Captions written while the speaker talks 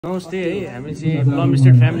नमस्ते है हामी चाहिँ प्लम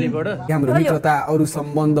स्टेट फ्यामिलीबाट हाम्रो मित्रता अरु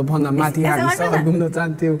सम्बन्ध भन्दा माथि हामी सहर घुम्न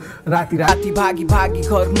जान्थ्यौ राति राति भागी भागी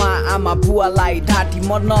घरमा आमा बुवालाई ढाटी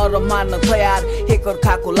मर्न र मार्न तयार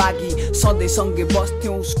एकअर्काको लागि सधैँ सँगै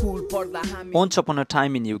बस्थ्यौं स्कुल पढ्दा हामी Once upon a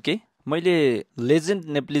time in UK मैले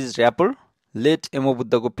लेजेन्ड नेपालीज र्यापर लेट एमो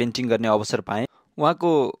बुद्धको पेन्टिङ गर्ने अवसर पाएँ।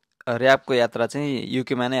 उहाँको र्यापको यात्रा चाहिँ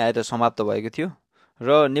युकेमा नै आएर समाप्त भएको थियो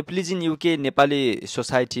र नेपालीज इन युके नेपाली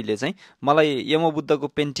सोसाइटीले चाहिँ मलाई यमो बुद्धको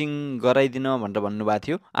पेन्टिङ गराइदिन भनेर भन्नुभएको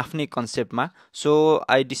थियो आफ्नै कन्सेप्टमा। So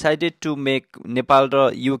I decided to make Nepal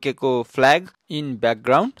र युकेको फ्ल्याग इन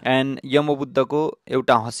ब्याकग्राउन्ड एन्ड यमो बुद्धको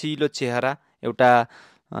एउटा हँसिलो चेहरा एउटा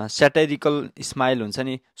स्याटारिकल स्माइल हुन्छ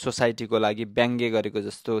नि सोसाइटीको लागि व्यङ्ग्य गरेको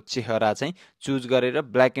जस्तो चेहरा चाहिँ चुज गरेर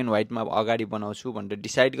ब्ल्याक एन्ड व्हाइटमा अगाडि बनाउँछु भनेर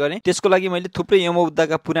डिसाइड गरेँ। त्यसको लागि मैले थुप्रै यमो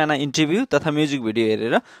बुद्धका पुराना इन्टरभ्यू तथा म्युजिक भिडियो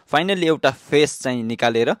हेरेर फाइनली एउटा फेस चाहिँ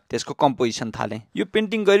निकालेर त्यसको कम्पोजिसन थालेँ। यो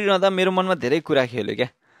पेन्टिङ गरिरहँदा मेरो मनमा धेरै कुरा खेल्यो क्या,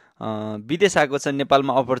 विदेश आएको छ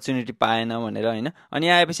नेपालमा अपर्च्युनिटी पाएन भनेर होइन, अनि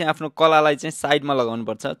आएपछि आफ्नो कलालाई चाहिँ साइडमा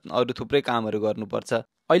लगाउनुपर्छ, अरू थुप्रै कामहरू गर्नुपर्छ।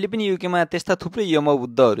 अहिले पनि युकेमा त्यस्ता थुप्रै यमो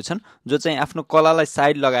बुद्धहरू छन् जो चाहिँ आफ्नो कलालाई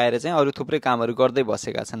साइड लगाएर चाहिँ अरू थुप्रै कामहरू गर्दै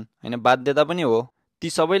बसेका छन् होइन, बाध्यता पनि हो। ती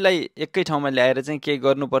सबैलाई एकै ठाउँमा ल्याएर चाहिँ केही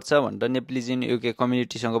गर्नुपर्छ भनेर नेपालीज इन युके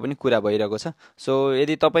कम्युनिटीसँग पनि कुरा भइरहेको छ। सो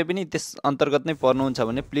यदि तपाईँ पनि त्यस अन्तर्गत नै पर्नुहुन्छ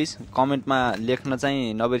भने प्लिज कमेन्टमा लेख्न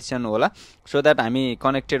चाहिँ नबिर्सनु होला, सो द्याट हामी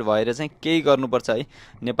कनेक्टेड भएर चाहिँ केही गर्नुपर्छ है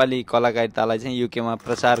नेपाली कलाकारितालाई चाहिँ युकेमा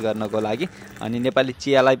प्रचार गर्नको लागि। अनि नेपाली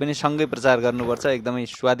चियालाई पनि सँगै प्रचार गर्नुपर्छ। एकदमै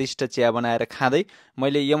स्वादिष्ट चिया बनाएर खाँदै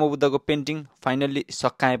मैले यमो बुद्धको पेन्टिङ फाइनल्ली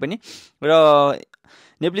सकाएँ पनि। र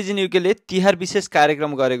नेपालीज इन युकेले तिहार विशेष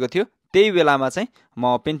कार्यक्रम गरेको थियो, त्यही बेलामा चाहिँ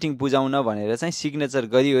म पेन्टिङ बुझाउन भनेर चाहिँ सिग्नेचर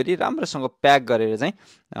गरिवरी राम्रोसँग प्याक गरेर चाहिँ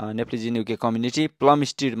Nepalese in UK community plum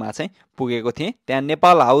स्ट्रिटमा चाहिँ पुगेको थिएँ। त्यहाँ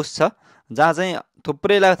नेपाल हाउस छ जहाँ चाहिँ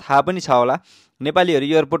थुप्रैलाई थाहा पनि छ होला, नेपालीहरू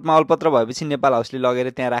एयरपोर्टमा अलपत्र भएपछि नेपाल हाउसले लगेर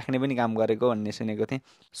त्यहाँ राख्ने पनि काम गरेको भन्ने सुनेको थिएँ।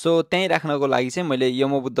 सो त्यहीँ राख्नको लागि चाहिँ मैले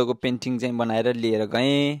यमो बुद्धको पेन्टिङ चाहिँ बनाएर लिएर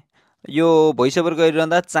गएँ। यो भोइस ओभर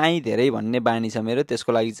गरिरहँदा चाहिँ धेरै भन्ने बानी छ मेरो,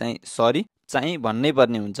 त्यसको लागि चाहिँ सरी, चाहिँ भन्नै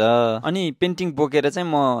पर्ने हुन्छ। अनि पेन्टिङ बोकेर चाहिँ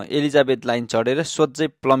म एलिजाबेथ लाइन चढेर सोझै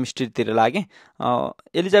प्लम स्ट्रिटतिर लागेँ।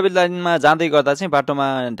 एलिजाबेथ लाइनमा जाँदै गर्दा चाहिँ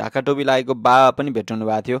बाटोमा ढाका टोपी लागेको बा पनि भेट्नु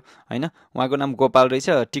भएको थियो होइन, उहाँको नाम गोपाल रहेछ,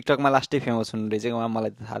 टिकटकमा लास्टै फेमस हुनु रहेछ उहाँ, मलाई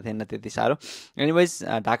त थाहा थिएन त्यति साह्रो।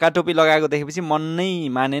 एनिवेज ढाका टोपी लगाएको देखेपछि मन नै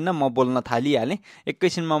मानेन, म बोल्न थालिहालेँ।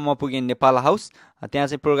 एकैछिनमा म पुगेँ नेपाल हाउस, त्यहाँ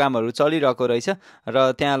चाहिँ प्रोग्रामहरू चलिरहेको रहेछ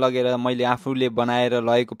र त्यहाँ लगेर मैले आफूले बनाएर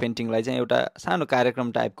लगेको पेन्टिङलाई चाहिँ एउटा सानो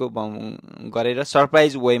कार्यक्रम टाइपको गरेर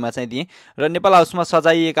सरप्राइज वेमा चाहिँ दिएँ। र नेपाल हाउसमा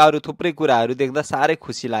सजाइएका अरू थुप्रै कुराहरू देख्दा साह्रै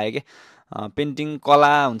खुसी लाग्यो क्या। पेन्टिङ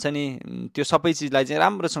कला हुन्छ नि त्यो सबै चिजलाई चाहिँ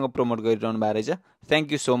राम्रोसँग प्रमोट गरिरहनु भएको रहेछ।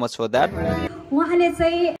 Thank you so much for that. उहाँले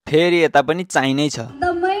चाहिँ फेरि यता पनि चाहिनै छ,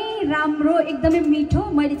 एकदमै राम्रो एकदमै मिठो,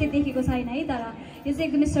 मैले चाहिँ देखेको छैन है, तर यो चाहिँ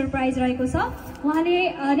एकदमै सरप्राइज रहेको छ। उहाँले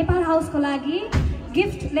नेपाल हाउसको लागि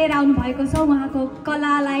गिफ्ट लिएर आउनु भएको छ, उहाँको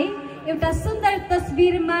कलालाई एउटा सुन्दर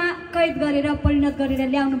तस्बिरमा कैद गरेर परिणत गरेर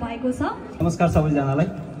ल्याउनु भएको छ। नमस्कार सबैजनालाई।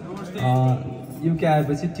 युके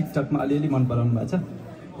आएपछि टिकटकमा अलिअलि मन पराउनु भएको छ।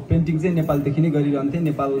 पेन्टिङ चाहिँ नेपालदेखि नै गरिरहन्थेँ,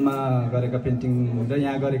 नेपालमा गरेका पेन्टिङ र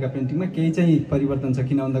यहाँ गरेका पेन्टिङमा केही चाहिँ परिवर्तन छ,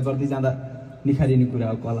 किन भन्दा गर्दै जाँदा निखारिने कुरा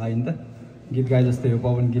हो कला होइन त। गीत गाए जस्तै हो,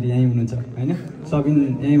 पवन गिरी यहीँ हुनुहुन्छ होइन, सबिन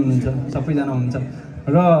यहीँ हुनुहुन्छ, सबैजना हुनुहुन्छ।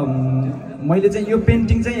 र मैले चाहिँ यो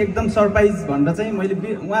पेन्टिङ चाहिँ एकदम सरप्राइज भनेर चाहिँ मैले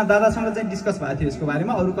उहाँ दादासँग चाहिँ डिस्कस भएको थियो यसको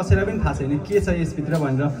बारेमा, अरू कसैलाई पनि थाहा छैन के छ यसभित्र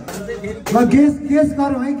भनेर। ल गेस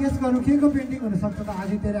गरौँ है, गेस गरौँ के को पेन्टिङ हुनसक्छ त?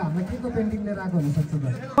 आज तेरो हामीलाई के को पेन्टिङ लिएर आएको हुनसक्छ त?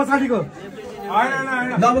 पछाडिको होइन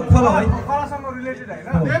ल खोल है, कलासँग रिलेटेड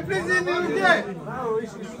होइन,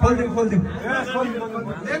 खोलिदिउँ खोलिदिउँ।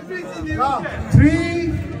 3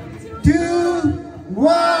 2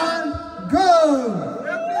 1 गो।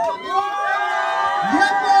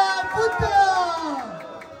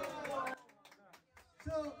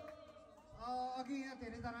 अघि यहाँ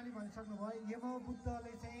धेरैजनाले भनिसक्नुभयो यमो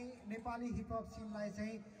बुद्धले चाहिँ नेपाली हिपहप सिनलाई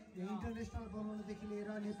चाहिँ इन्टरनेसनल बनाउनुदेखि लिएर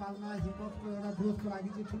नेपालमा हिपहपको एउटा ग्रोथको लागि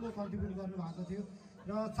चाहिँ ठुलो कन्ट्रिब्युट गर्नुभएको थियो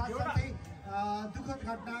र साथसाथै दुःखद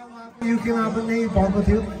घटना उहाँको युकेमा पनि भएको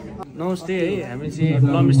थियो। नमस्ते है हामी चाहिँ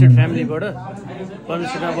प्लम स्टेट फ्यामिलीबाट प्लम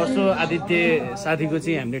स्टेटमा बस्छौँ। आदित्य साथीको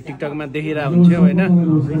चाहिँ हामीले टिकटकमा देखिरहेको हुन्थ्यौँ होइन,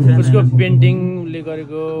 उसको पेन्टिङले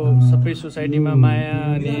गरेको सबै सोसाइटीमा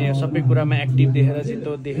माया अनि सबै कुरामा एक्टिभ देखेर चाहिँ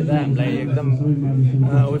त्यो देख्दा हामीलाई एकदम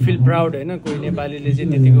वी फिल प्राउड होइन, कोही नेपालीले चाहिँ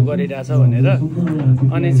त्यतिको गरिरहेछ भनेर।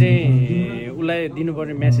 अनि चाहिँ उसलाई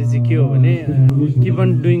दिनुपर्ने मेसेज चाहिँ के हो भने किप अन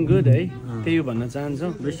डुइङ गुड है, त्यही भन्न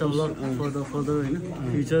चाहन्छौँ। Best of lock for the further होइन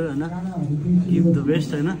फ्युचर होइन, गिभ द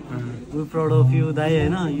बेस्ट होइन, वी प्राउड अफ यु दाइ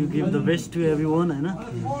होइन, you give the best to every one होइन।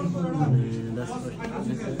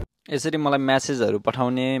 यसरी मलाई म्यासेजहरू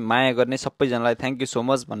पठाउने माया गर्ने सबैजनालाई थ्याङ्क यू सो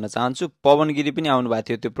मच भन्न चाहन्छु। पवन गिरी पनि आउनु भएको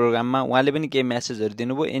थियो त्यो प्रोग्राममा, उहाँले पनि केही म्यासेजहरू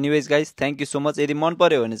दिनुभयो। Anyways guys thank you so much. यदि मन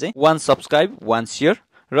पर्यो भने चाहिँ 1 सब्सक्राइब 1 सेयर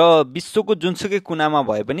र विश्वको जुनसुकै कुनामा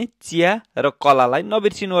भए पनि चिया र कलालाई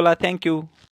नबिर्सिनु होला। Thank you.